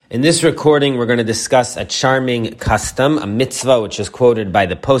In this recording, we're going to discuss a charming custom, a mitzvah, which is quoted by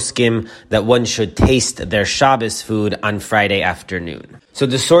the poskim, that one should taste their Shabbos food on Friday afternoon. So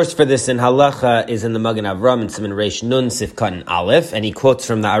the source for this in halacha is in the Magen Avram in Siman Reish Nun Sifkat Aleph, and he quotes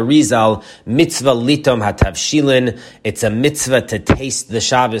from the Arizal, mitzvah litom hatavshilin. It's a mitzvah to taste the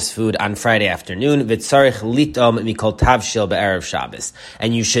Shabbos food on Friday afternoon. V'tzarich litom mikol tavshil be'erev Shabbos.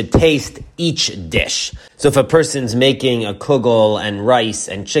 And you should taste each dish. So if a person's making a kugel and rice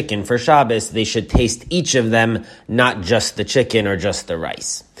and chicken for Shabbos, they should taste each of them, not just the chicken or just the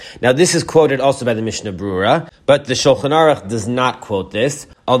rice. Now this is quoted also by the Mishnah Brura, but the Shulchan Aruch does not quote this,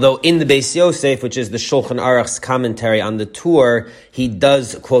 although in the Beis Yosef, which is the Shulchan Aruch's commentary on the Tur, he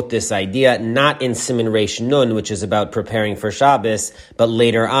does quote this idea, not in Siman Reish Nun, which is about preparing for Shabbos, but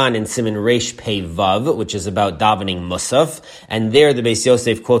later on in Siman Reish Pei Vav, which is about davening Musaf, and there the Beis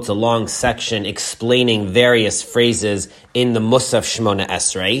Yosef quotes a long section explaining various phrases in the Musaf Shmona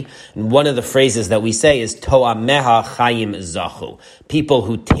Esrei. And one of the phrases that we say is To'ameha Chayim Zachu. People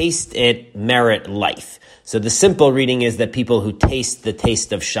who taste it merit life. So the simple reading is that people who taste the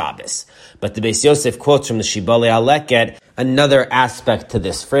taste of Shabbos. But the Beis Yosef quotes from the Shibbolei HaLeket another aspect to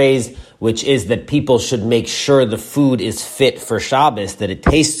this phrase, which is that people should make sure the food is fit for Shabbos, that it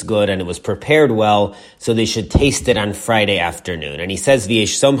tastes good and it was prepared well, so they should taste it on Friday afternoon. And he says,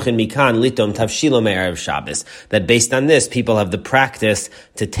 V'yesh somchin mikan litom tavshilo me'erev Shabbos, that based on this, people have the practice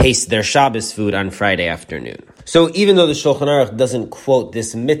to taste their Shabbos food on Friday afternoon. So even though the Shulchan Aruch doesn't quote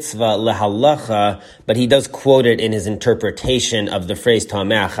this mitzvah lehalacha, but he does quote it in his interpretation of the phrase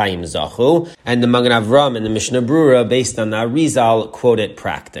Ta'ameh Chayim Zachu, and the Magen Avram and the Mishnah Brura, based on the Arizal, quote it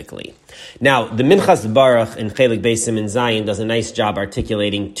practically. Now, the Minchas Baruch in Chelik Beis Siman Zayin does a nice job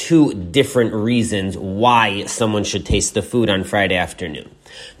articulating two different reasons why someone should taste the food on Friday afternoon.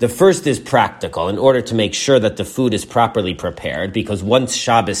 The first is practical, in order to make sure that the food is properly prepared, because once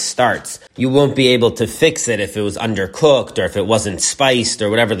Shabbos starts, you won't be able to fix it if it was undercooked or if it wasn't spiced or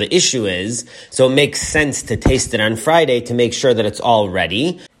whatever the issue is. So it makes sense to taste it on Friday to make sure that it's all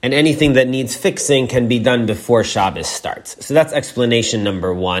ready, and anything that needs fixing can be done before Shabbos starts. So that's explanation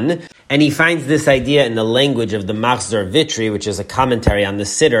number one. And he finds this idea in the language of the Machzor Vitri, which is a commentary on the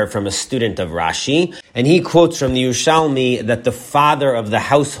Siddur from a student of Rashi. And he quotes from the Yerushalmi that the father of the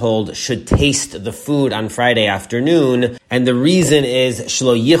household should taste the food on Friday afternoon. And the reason is,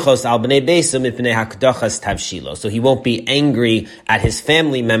 Shlo yichos al bnei beiso mipnei hakdachas tavshilo. So he won't be angry at his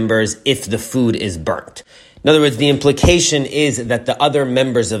family members if the food is burnt. In other words, the implication is that the other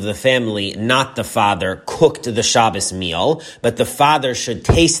members of the family, not the father, cooked the Shabbos meal, but the father should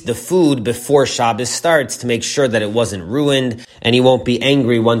taste the food before Shabbos starts to make sure that it wasn't ruined, and he won't be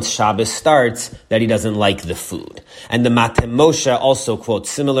angry once Shabbos starts that he doesn't like the food. And the Matem Moshe also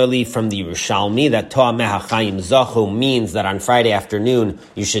quotes similarly from the Yerushalmi that To'ameh Chayim Zachu means that on Friday afternoon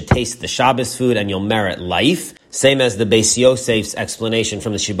you should taste the Shabbos food and you'll merit life. Same as the Beis Yosef's explanation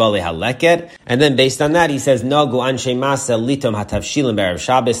from the Shibbolei HaLeket. And then based on that, he says, Nagu anshe masa litom hatavshilim be'erev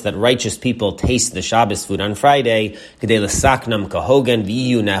Shabbos, that righteous people taste the Shabbos food on Friday, k'dei l'saknam kahogan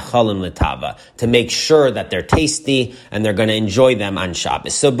v'yiyu ne'chalim l'tava, to make sure that they're tasty and they're going to enjoy them on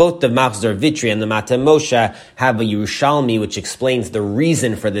Shabbos. So both the Machzor Vitri and the Matem Moshe have a Yerushalmi which explains the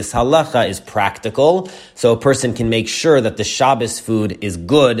reason for this halacha is practical, so a person can make sure that the Shabbos food is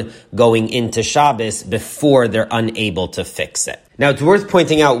good going into Shabbos before they're unable to fix it. Now, it's worth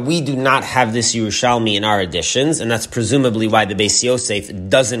pointing out, we do not have this Yerushalmi in our editions, and that's presumably why the Beis Yosef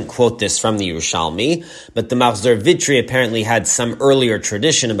doesn't quote this from the Yerushalmi, but the Machzor Vitri apparently had some earlier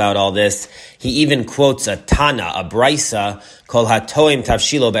tradition about all this. He even quotes a Tana, a Brisa, Kol hatoim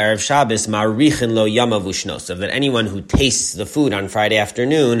tavshilo be'erev Shabbos ma'arichin lo yamav ushnosav, that anyone who tastes the food on Friday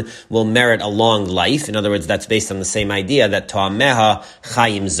afternoon will merit a long life. In other words, that's based on the same idea that To'ameha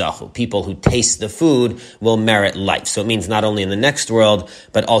Chayim Zachu, people who taste the food will merit life. So it means not only in the next world,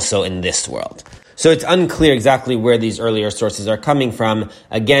 but also in this world. So it's unclear exactly where these earlier sources are coming from.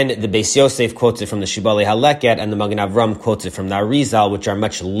 Again, the Beis Yosef quotes it from the Shibbolei HaLeket, and the Magen Avram quotes it from the Arizal, which are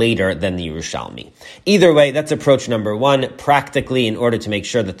much later than the Yerushalmi. Either way, that's approach number one, practically in order to make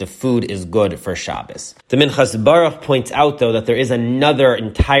sure that the food is good for Shabbos. The Minchas Baruch points out, though, that there is another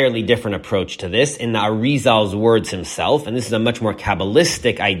entirely different approach to this in the Arizal's words himself, and this is a much more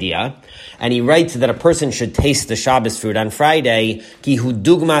Kabbalistic idea. And he writes that a person should taste the Shabbos food on Friday, ki hu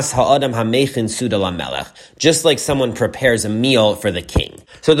dugmas ha'adam ha'mechin Seuda LaMelech, just like someone prepares a meal for the king.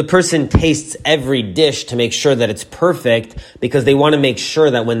 So the person tastes every dish to make sure that it's perfect, because they want to make sure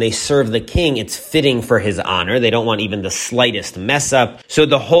that when they serve the king, it's fitting for his honor. They don't want even the slightest mess up. So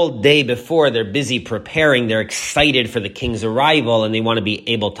the whole day before, they're busy preparing. They're excited for the king's arrival, and they want to be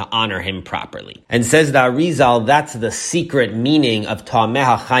able to honor him properly. And says the Arizal, that's the secret meaning of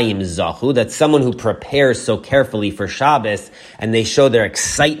Ta'ameh HaChaim Zachu, that someone who prepares so carefully for Shabbos, and they show their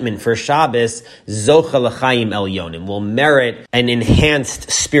excitement for Shabbos, Zocha L'Chaim Elyonim, will merit an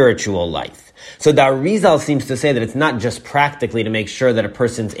enhanced spiritual life. So the Arizal seems to say that it's not just practically to make sure that a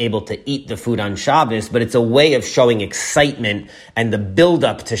person's able to eat the food on Shabbos, but it's a way of showing excitement and the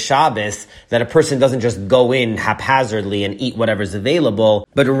build-up to Shabbos, that a person doesn't just go in haphazardly and eat whatever's available,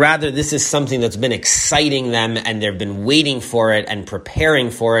 but rather this is something that's been exciting them, and they've been waiting for it and preparing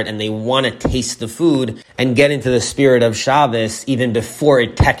for it, and they want to taste the food and get into the spirit of Shabbos even before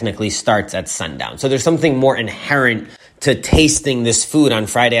it technically starts at sundown. So there's something more inherent to tasting this food on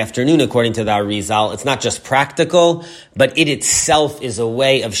Friday afternoon, according to the Arizal. It's not just practical, but it itself is a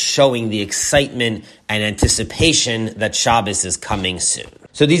way of showing the excitement and anticipation that Shabbos is coming soon.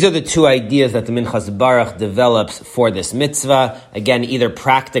 So these are the two ideas that the Minchas Baruch develops for this mitzvah. Again, either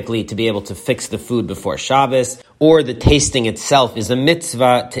practically to be able to fix the food before Shabbos, or the tasting itself is a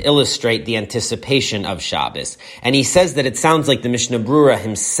mitzvah to illustrate the anticipation of Shabbos. And he says that it sounds like the Mishnah Brura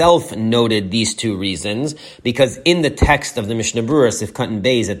himself noted these two reasons, because in the text of the Mishnah Brura, Sifkat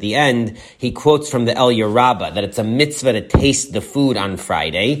Beis, at the end, he quotes from the Eliyah Rabbah that it's a mitzvah to taste the food on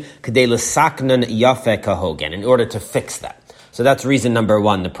Friday, K'dei l'saknan yafeh kahogen, in order to fix that. So that's reason number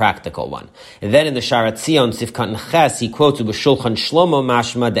one, the practical one. And then in the Sharat Zion, Sifkat Ches, he quotes, B'Shulchan Shlomo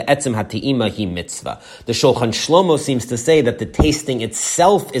mashma de'etzem hati'ima hi mitzvah. The Shulchan Shlomo seems to say that the tasting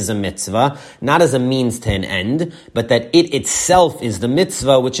itself is a mitzvah, not as a means to an end, but that it itself is the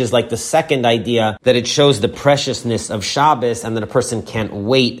mitzvah, which is like the second idea, that it shows the preciousness of Shabbos and that a person can't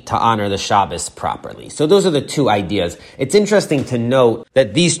wait to honor the Shabbos properly. So those are the two ideas. It's interesting to note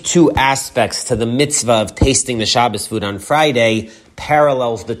that these two aspects to the mitzvah of tasting the Shabbos food on Friday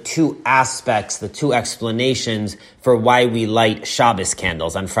parallels the two aspects, the two explanations for why we light Shabbos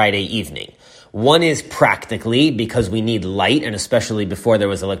candles on Friday evening. One is practically because we need light, and especially before there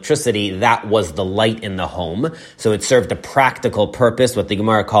was electricity, that was the light in the home. So it served a practical purpose, what the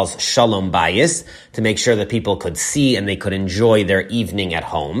Gemara calls shalom bayis, to make sure that people could see and they could enjoy their evening at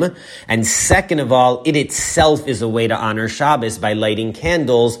home. And second of all, it itself is a way to honor Shabbos by lighting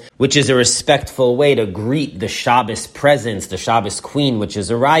candles, which is a respectful way to greet the Shabbos presence, the Shabbos queen, which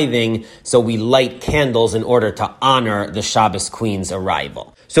is arriving. So we light candles in order to honor the Shabbos queen's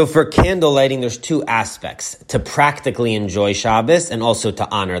arrival. So for candle lighting, there's two aspects: to practically enjoy Shabbos and also to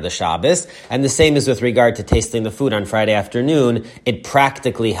honor the Shabbos. And the same is with regard to tasting the food on Friday afternoon. It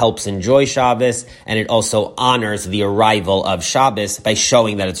practically helps enjoy Shabbos, and it also honors the arrival of Shabbos by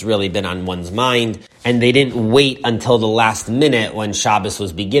showing that it's really been on one's mind. And they didn't wait until the last minute when Shabbos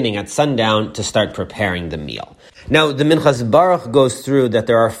was beginning at sundown to start preparing the meal. Now, the Minchas Baruch goes through that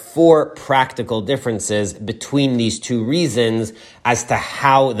there are four practical differences between these two reasons as to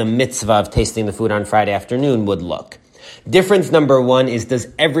how the mitzvah of tasting the food on Friday afternoon would look. Difference number one is, does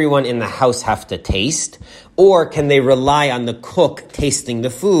everyone in the house have to taste? Or can they rely on the cook tasting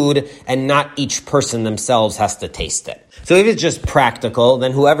the food and not each person themselves has to taste it? So if it's just practical,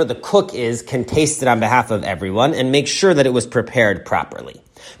 then whoever the cook is can taste it on behalf of everyone and make sure that it was prepared properly.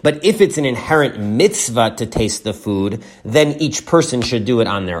 But if it's an inherent mitzvah to taste the food, then each person should do it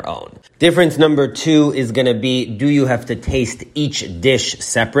on their own. Difference number two is going to be, do you have to taste each dish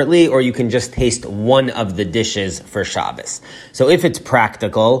separately, or you can just taste one of the dishes for Shabbos? So if it's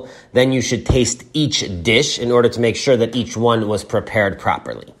practical, then you should taste each dish in order to make sure that each one was prepared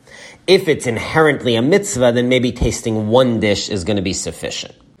properly. If it's inherently a mitzvah, then maybe tasting one dish is going to be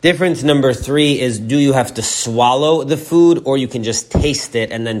sufficient. Difference number three is, do you have to swallow the food, or you can just taste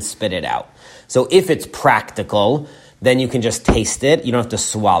it and then spit it out? So if it's practical, then you can just taste it, you don't have to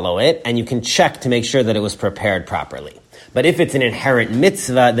swallow it, and you can check to make sure that it was prepared properly. But if it's an inherent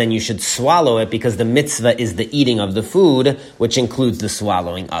mitzvah, then you should swallow it, because the mitzvah is the eating of the food, which includes the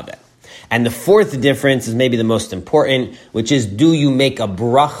swallowing of it. And the fourth difference is maybe the most important, which is, do you make a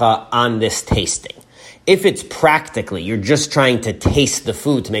bracha on this tasting? If it's practically, you're just trying to taste the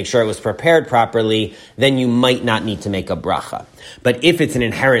food to make sure it was prepared properly, then you might not need to make a bracha. But if it's an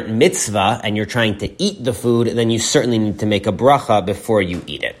inherent mitzvah and you're trying to eat the food, then you certainly need to make a bracha before you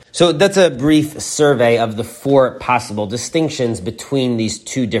eat it. So that's a brief survey of the 4 possible distinctions between these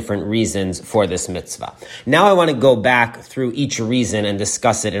 2 different reasons for this mitzvah. Now I want to go back through each reason and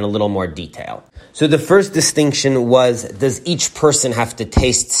discuss it in a little more detail. So the first distinction was, does each person have to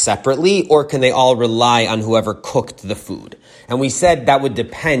taste separately, or can they all rely on whoever cooked the food? And we said that would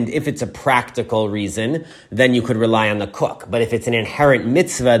depend. If it's a practical reason, then you could rely on the cook. But if it's an inherent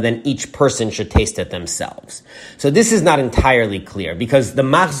mitzvah, then each person should taste it themselves. So this is not entirely clear, because the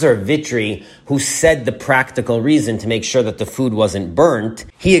Machzor Vitri, who said the practical reason to make sure that the food wasn't burnt,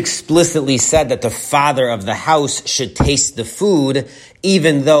 he explicitly said that the father of the house should taste the food,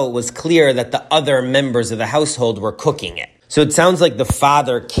 even though it was clear that the other members of the household were cooking it. So it sounds like the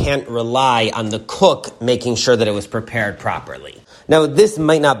father can't rely on the cook making sure that it was prepared properly. Now, this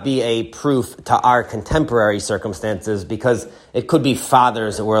might not be a proof to our contemporary circumstances, because it could be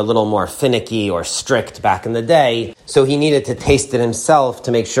fathers that were a little more finicky or strict back in the day, so he needed to taste it himself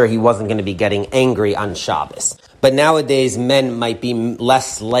to make sure he wasn't going to be getting angry on Shabbos. But nowadays, men might be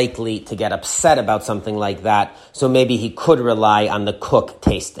less likely to get upset about something like that, so maybe he could rely on the cook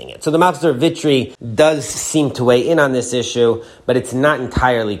tasting it. So the Machzor Vitri does seem to weigh in on this issue, but it's not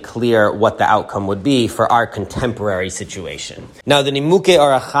entirely clear what the outcome would be for our contemporary situation. Now, the Nimukei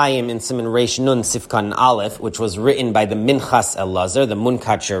Orach Chaim in Siman Reish Nun Sifkan Aleph, which was written by the Minchas Elazar, the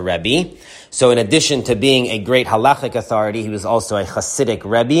Munkacher Rebbe. So in addition to being a great halachic authority, he was also a Hasidic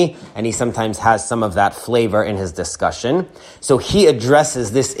Rebbe, and he sometimes has some of that flavor in his discussion. So he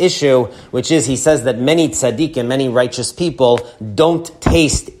addresses this issue, which is, he says that many tzaddikim, many righteous people, don't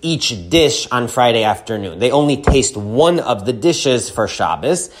taste each dish on Friday afternoon. They only taste one of the dishes for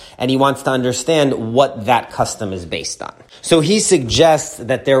Shabbos, and he wants to understand what that custom is based on. So he suggests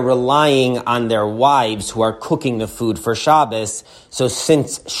that they're relying on their wives who are cooking the food for Shabbos. So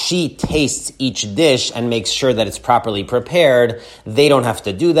since she tastes each dish and makes sure that it's properly prepared, they don't have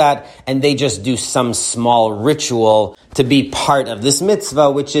to do that, and they just do some small ritual to be part of this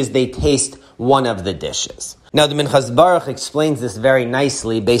mitzvah, which is they taste one of the dishes. Now, the Minchas Baruch explains this very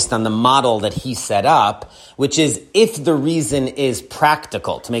nicely based on the model that he set up, which is, if the reason is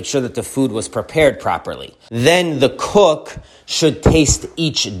practical, to make sure that the food was prepared properly, then the cook should taste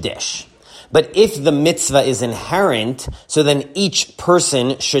each dish. But if the mitzvah is inherent, so then each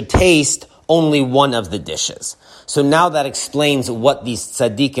person should taste only one of the dishes. So now that explains what these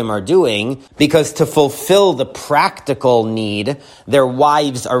tzaddikim are doing, because to fulfill the practical need, their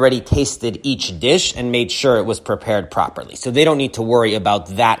wives already tasted each dish and made sure it was prepared properly. So they don't need to worry about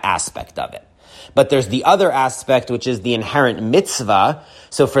that aspect of it. But there's the other aspect, which is the inherent mitzvah.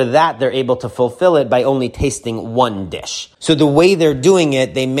 So for that, they're able to fulfill it by only tasting one dish. So the way they're doing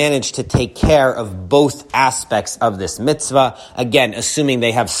it, they manage to take care of both aspects of this mitzvah. Again, assuming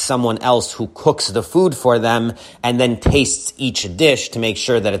they have someone else who cooks the food for them and then tastes each dish to make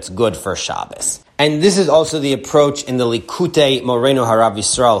sure that it's good for Shabbos. And this is also the approach in the Likutei Moreno Harav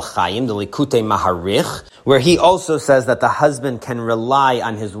Yisrael Chaim, the Likutei Maharich, where he also says that the husband can rely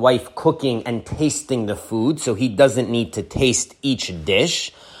on his wife cooking and tasting the food, so he doesn't need to taste each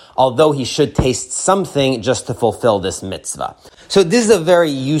dish, although he should taste something just to fulfill this mitzvah. So this is a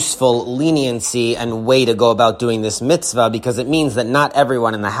very useful leniency and way to go about doing this mitzvah, because it means that not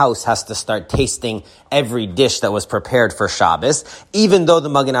everyone in the house has to start tasting every dish that was prepared for Shabbos, even though the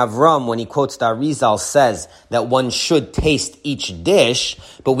Magen Avram, when he quotes the Arizal, says that one should taste each dish,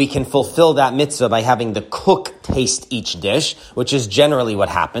 but we can fulfill that mitzvah by having the cook taste each dish, which is generally what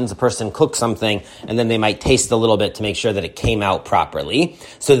happens. A person cooks something, and then they might taste a little bit to make sure that it came out properly.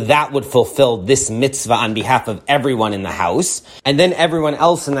 So that would fulfill this mitzvah on behalf of everyone in the house. And then everyone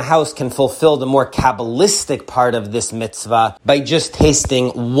else in the house can fulfill the more Kabbalistic part of this mitzvah by just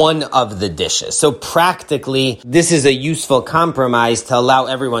tasting one of the dishes. So practically, this is a useful compromise to allow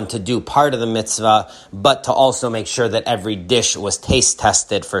everyone to do part of the mitzvah, but to also make sure that every dish was taste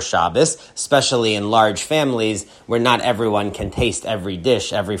tested for Shabbos, especially in large families where not everyone can taste every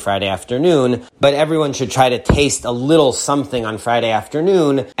dish every Friday afternoon, but everyone should try to taste a little something on Friday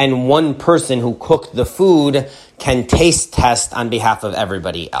afternoon, and one person who cooked the food can taste test on behalf of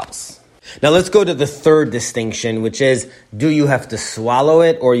everybody else. Now let's go to the third distinction, which is, do you have to swallow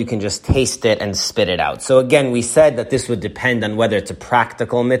it, or you can just taste it and spit it out? So again, we said that this would depend on whether it's a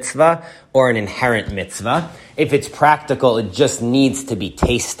practical mitzvah or an inherent mitzvah. If it's practical, it just needs to be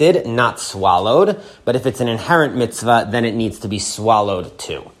tasted, not swallowed. But if it's an inherent mitzvah, then it needs to be swallowed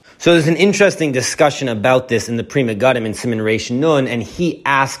too. So there's an interesting discussion about this in the Pri Megadim in Siman Reish Nun, and he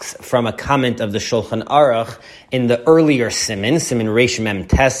asks from a comment of the Shulchan Aruch in the earlier Siman Reish Mem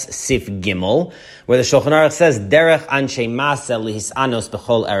Tes Sif Gimel, where the Shulchan Aruch says, Derech Anshe Maseh Lihisanos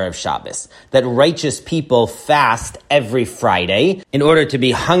B'chol Erev Shabbos, that righteous people fast every Friday in order to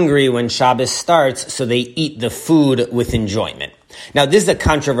be hungry when Shabbos starts, so they eat the food with enjoyment. Now, this is a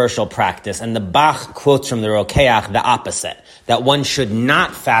controversial practice, and the Bach quotes from the Rokeach the opposite, that one should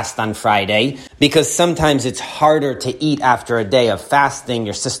not fast on Friday because sometimes it's harder to eat after a day of fasting.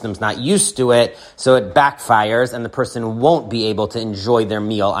 Your system's not used to it, so it backfires, and the person won't be able to enjoy their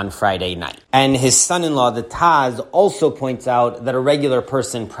meal on Friday night. And his son-in-law, the Taz, also points out that a regular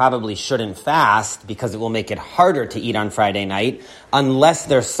person probably shouldn't fast because it will make it harder to eat on Friday night unless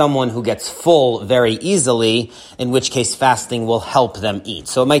there's someone who gets full very easily, in which case fasting will help them eat.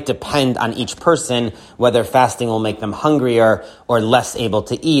 So it might depend on each person whether fasting will make them hungrier or less able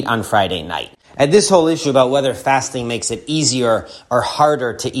to eat on Friday night. And this whole issue about whether fasting makes it easier or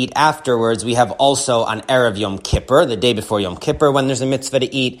harder to eat afterwards, we have also on Erev Yom Kippur, the day before Yom Kippur, when there's a mitzvah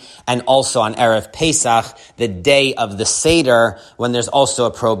to eat, and also on Erev Pesach, the day of the Seder, when there's also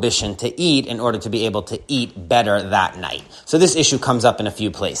a prohibition to eat in order to be able to eat better that night. So this issue comes up in a few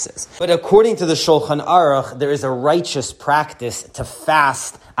places. But according to the Shulchan Aruch, there is a righteous practice to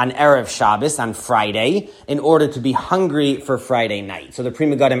fast on Erev Shabbos, on Friday, in order to be hungry for Friday night. So the Pri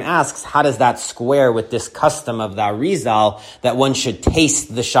Megadim asks, how does that square with this custom of the Arizal that one should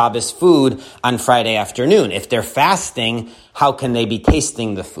taste the Shabbos food on Friday afternoon? If they're fasting, how can they be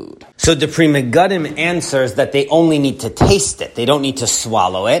tasting the food? So the Pri Megadim answers that they only need to taste it. They don't need to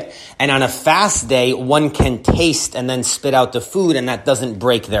swallow it. And on a fast day, one can taste and then spit out the food, and that doesn't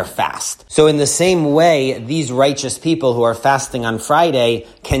break their fast. So in the same way, these righteous people who are fasting on Friday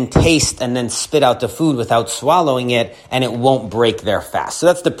can taste and then spit out the food without swallowing it, and it won't break their fast. So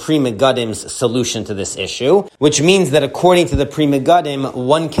that's the Pri Megadim's solution to this issue, which means that according to the Pri Megadim,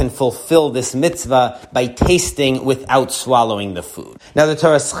 one can fulfill this mitzvah by tasting without swallowing the food. Now the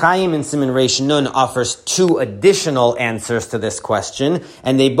Toras Chaim in Siman Reish Nun offers two additional answers to this question,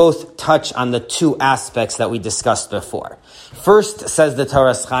 and they both touch on the two aspects that we discussed before. First, says the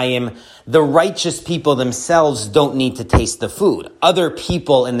Toras Chaim, the righteous people themselves don't need to taste the food. Other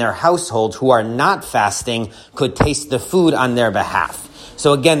people in their household who are not fasting could taste the food on their behalf.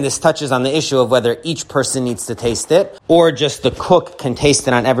 So again, this touches on the issue of whether each person needs to taste it or just the cook can taste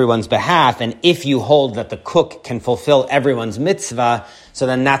it on everyone's behalf. And if you hold that the cook can fulfill everyone's mitzvah, so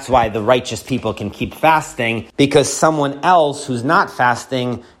then that's why the righteous people can keep fasting, because someone else who's not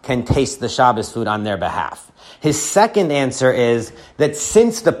fasting can taste the Shabbos food on their behalf. His second answer is that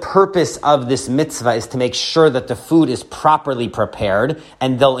since the purpose of this mitzvah is to make sure that the food is properly prepared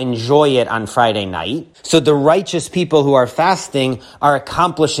and they'll enjoy it on Friday night, so the righteous people who are fasting are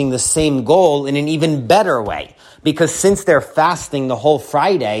accomplishing the same goal in an even better way. Because since they're fasting the whole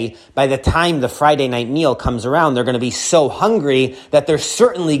Friday, by the time the Friday night meal comes around, they're going to be so hungry that they're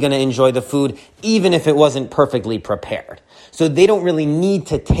certainly going to enjoy the food, even if it wasn't perfectly prepared. So they don't really need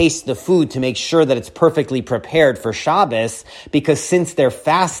to taste the food to make sure that it's perfectly prepared for Shabbos, because since they're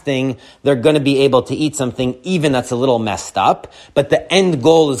fasting, they're going to be able to eat something even that's a little messed up, but the end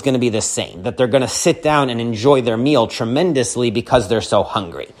goal is going to be the same, that they're going to sit down and enjoy their meal tremendously because they're so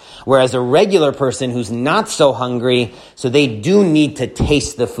hungry. Whereas a regular person who's not so hungry, so they do need to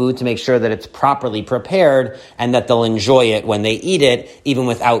taste the food to make sure that it's properly prepared and that they'll enjoy it when they eat it, even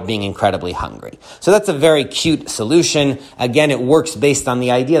without being incredibly hungry. So that's a very cute solution. Again, it works based on the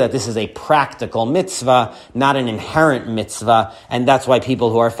idea that this is a practical mitzvah, not an inherent mitzvah, and that's why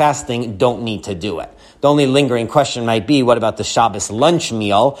people who are fasting don't need to do it. The only lingering question might be, what about the Shabbos lunch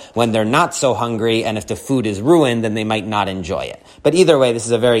meal when they're not so hungry, and if the food is ruined, then they might not enjoy it. But either way, this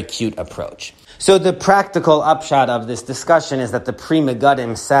is a very cute approach. So the practical upshot of this discussion is that the Pri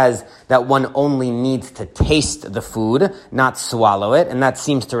Megadim says that one only needs to taste the food, not swallow it, and that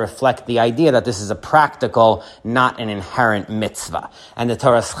seems to reflect the idea that this is a practical, not an inherent mitzvah. And the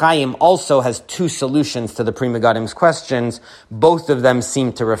Toras Chaim also has two solutions to the Pri Megadim's questions. Both of them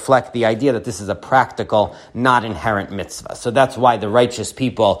seem to reflect the idea that this is a practical, not inherent mitzvah. So that's why the righteous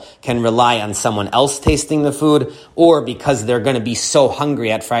people can rely on someone else tasting the food, or because they're going to be so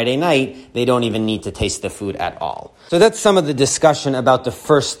hungry at Friday night, they don't even need to taste the food at all. So that's some of the discussion about the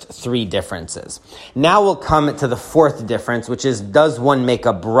first three differences. Now we'll come to the fourth difference, which is, does one make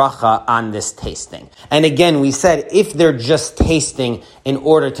a bracha on this tasting? And again, we said if they're just tasting in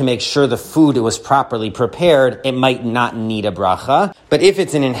order to make sure the food was properly prepared, it might not need a bracha. But if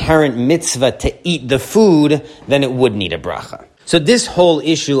it's an inherent mitzvah to eat the food, then it would need a bracha. So this whole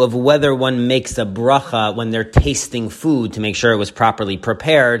issue of whether one makes a bracha when they're tasting food to make sure it was properly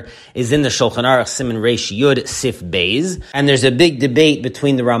prepared is in the Shulchan Aruch Siman Reish Yud Sif Beis, and there's a big debate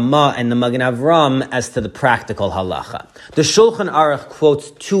between the Ramah and the Magen Avram as to the practical halacha. The Shulchan Aruch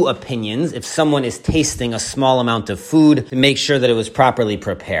quotes two opinions if someone is tasting a small amount of food to make sure that it was properly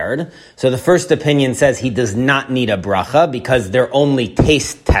prepared. So the first opinion says he does not need a bracha because they're only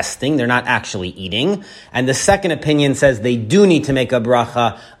taste testing, they're not actually eating. And the second opinion says they do need to make a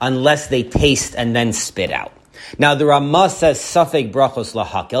bracha unless they taste and then spit out. Now, the Ramah says safek brachos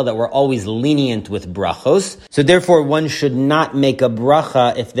lahakel, that we're always lenient with brachos. So therefore, one should not make a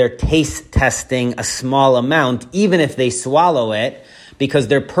bracha if they're taste testing a small amount, even if they swallow it, because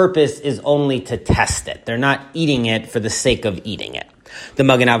their purpose is only to test it. They're not eating it for the sake of eating it. The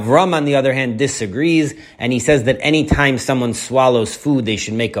Magen Avram, on the other hand, disagrees, and he says that any time someone swallows food, they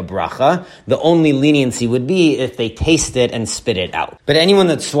should make a bracha. The only leniency would be if they taste it and spit it out. But anyone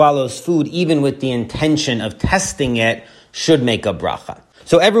that swallows food, even with the intention of testing it, should make a bracha.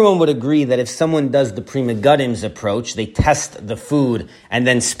 So everyone would agree that if someone does the Pri Megadim's approach, they test the food and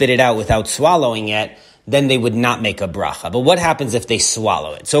then spit it out without swallowing it, then they would not make a bracha. But what happens if they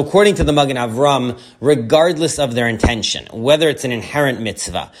swallow it? So according to the Magen Avram, regardless of their intention, whether it's an inherent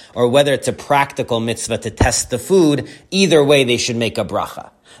mitzvah or whether it's a practical mitzvah to test the food, either way they should make a bracha.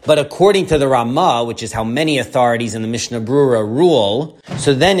 But according to the Ramah, which is how many authorities in the Mishnah Brura rule,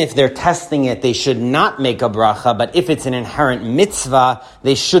 so then if they're testing it, they should not make a bracha, but if it's an inherent mitzvah,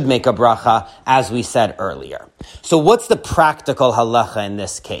 they should make a bracha, as we said earlier. So what's the practical halacha in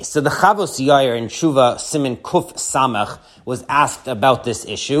this case? So the Chavos Yair in Tshuva Siman Kuf Samach was asked about this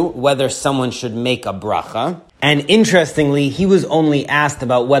issue, whether someone should make a bracha. And interestingly, he was only asked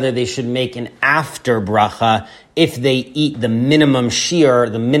about whether they should make an after bracha if they eat the minimum shear,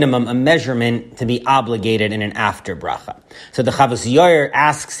 the minimum measurement to be obligated in an after bracha. So the Chavos Yair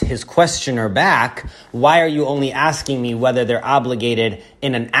asks his questioner back, why are you only asking me whether they're obligated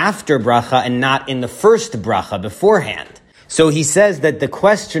in an after bracha and not in the first bracha beforehand? So he says that the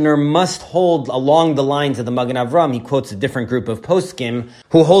questioner must hold along the lines of the Magen Avram. He quotes a different group of poskim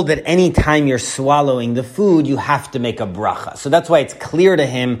who hold that any time you're swallowing the food, you have to make a bracha. So that's why it's clear to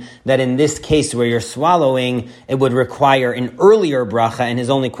him that in this case where you're swallowing, it would require an earlier bracha, and his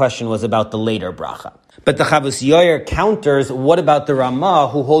only question was about the later bracha. But the Chavos Yair counters, what about the Ramah,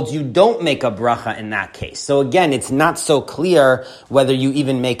 who holds you don't make a bracha in that case? So again, it's not so clear whether you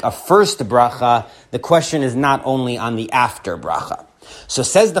even make a first bracha. The question is not only on the after bracha. So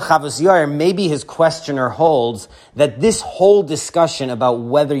says the Chavos Yair, maybe his questioner holds that this whole discussion about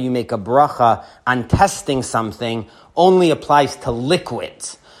whether you make a bracha on testing something only applies to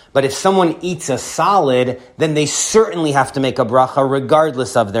liquids. But if someone eats a solid, then they certainly have to make a bracha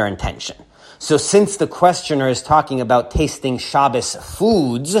regardless of their intention. So since the questioner is talking about tasting Shabbos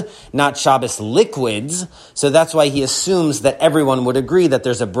foods, not Shabbos liquids, so that's why he assumes that everyone would agree that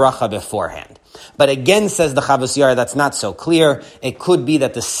there's a bracha beforehand. But again, says the Chavos Yair, that's not so clear. It could be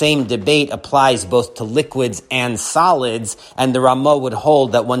that the same debate applies both to liquids and solids, and the Ramah would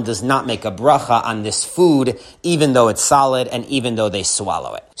hold that one does not make a bracha on this food, even though it's solid and even though they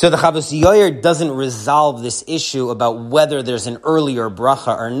swallow it. So the Chavos Yair doesn't resolve this issue about whether there's an earlier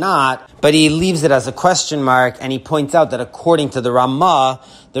bracha or not, but he leaves it as a question mark, and he points out that according to the Ramah,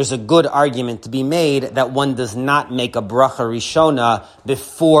 there's a good argument to be made that one does not make a bracha rishona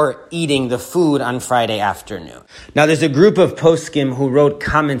before eating the food on Friday afternoon. Now, there's a group of poskim who wrote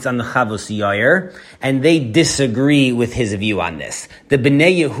comments on the Chavos Yair, and they disagree with his view on this. The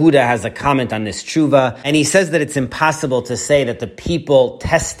Bnei Yehuda has a comment on this tshuva, and he says that it's impossible to say that the people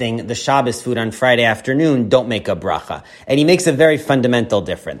testing the Shabbos food on Friday afternoon don't make a bracha. And he makes a very fundamental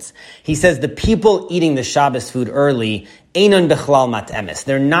difference. He says the people eating the Shabbos food early, Einon bechlal mat emes.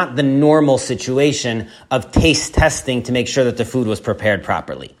 They're not the normal situation of taste testing to make sure that the food was prepared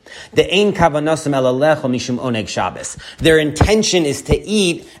properly. The ein kavanasam elalecho mishum oneg Shabbos. Their intention is to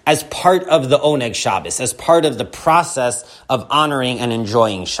eat as part of the oneg Shabbos, as part of the process of honoring and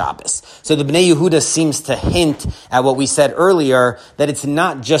enjoying Shabbos. So the Bnei Yehuda seems to hint at what we said earlier, that it's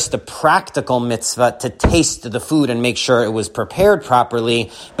not just a practical mitzvah to taste the food and make sure it was prepared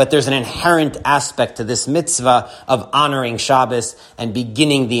properly, but there's an inherent aspect to this mitzvah of honoring Shabbos and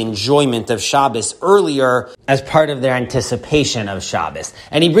beginning the enjoyment of Shabbos earlier as part of their anticipation of Shabbos.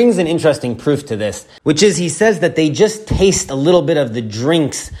 And he brings an interesting proof to this, which is he says that they just taste a little bit of the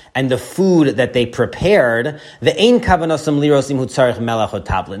drinks and the food that they prepared, the ein kavanosam lirosim hu tzarich melach o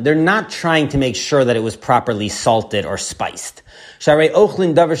tavlin. They're not trying to make sure that it was properly salted or spiced. Sharei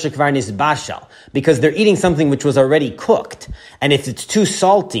ochlin davar shekvar nisbashal, because they're eating something which was already cooked. And if it's too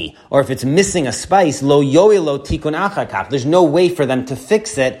salty, or if it's missing a spice, lo yoilo tikun achakach, there's no way for them to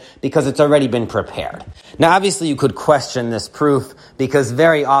fix it because it's already been prepared. Now obviously you could question this proof, because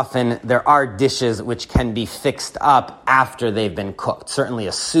very often there are dishes which can be fixed up after they've been cooked. Certainly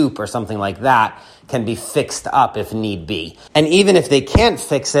a soup or something like that can be fixed up if need be. And even if they can't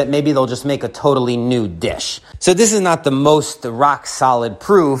fix it, maybe they'll just make a totally new dish. So this is not the most rock-solid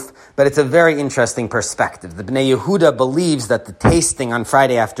proof, but it's a very interesting perspective. The Bnei Yehuda believes that the tasting on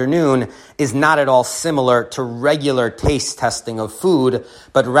Friday afternoon is not at all similar to regular taste testing of food,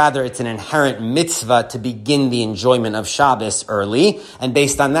 but rather it's an inherent mitzvah to begin the enjoyment of Shabbos early. And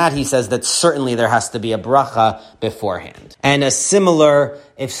based on that, he says that certainly there has to be a bracha beforehand. And a similar,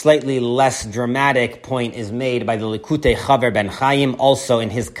 if slightly less dramatic, point is made by the Likutei Chaver Ben Chaim, also in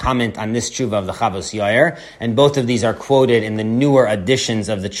his comment on this tshuva of the Chavos Yair, and both of these are quoted in the newer editions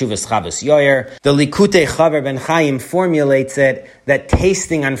of the Tshuvas Chavos Yair. The Likutei Chaver Ben Chaim formulates it that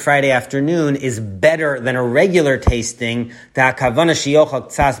tasting on Friday afternoon is better than a regular tasting. The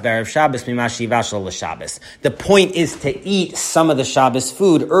point is to eat some of the Shabbos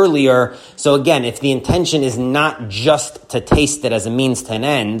food earlier. So again, if the intention is not just to taste it as a means to an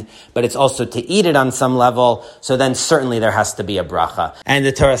end, but it's also to eat it on some level, so then certainly there has to be a bracha. And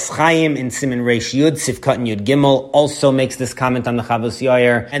the Toras Chaim in Siman Reish Yud, Sifkat and Yud Gimel, also makes this comment on the Chavos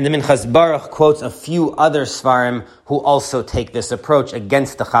Yair. And the Minchas Baruch quotes a few other Svarim who also take this approach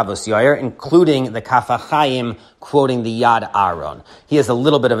against the Chavos Yair, including the Kaf HaChaim quoting the Yad Aaron. He has a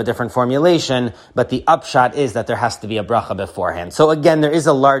little bit of a different formulation, but the upshot is that there has to be a bracha beforehand. So again, there is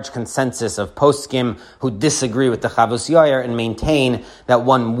a large consensus of poskim who disagree with the Chavos Yair and maintain that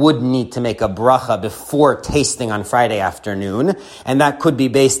one would need to make a bracha before tasting on Friday afternoon, and that could be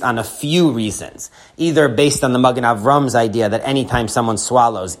based on a few reasons. Either based on the Magen Avram's idea that anytime someone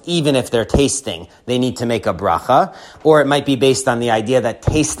swallows, even if they're tasting, they need to make a bracha, or it might be based on the idea that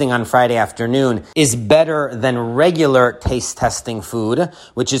tasting on Friday afternoon is better than regular taste testing food,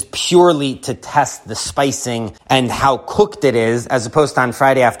 which is purely to test the spicing and how cooked it is, as opposed to on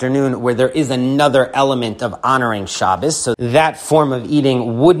Friday afternoon where there is another element of honoring Shabbos. So that form of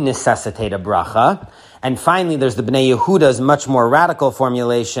eating would necessitate a bracha. And finally, there's the Bnei Yehuda's much more radical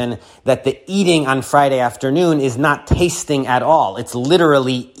formulation that the eating on Friday afternoon is not tasting at all. It's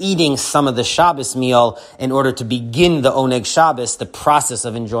literally eating some of the Shabbos meal in order to begin the Oneg Shabbos, the process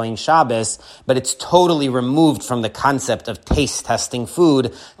of enjoying Shabbos, but it's totally removed from the concept of taste testing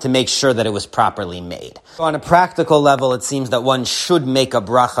food to make sure that it was properly made. So on a practical level, it seems that one should make a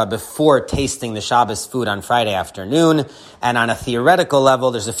bracha before tasting the Shabbos food on Friday afternoon. And on a theoretical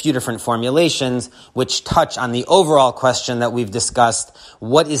level, there's a few different formulations which touch on the overall question that we've discussed.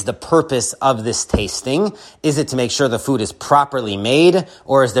 What is the purpose of this tasting? Is it to make sure the food is properly made,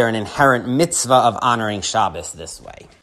 or is there an inherent mitzvah of honoring Shabbos this way?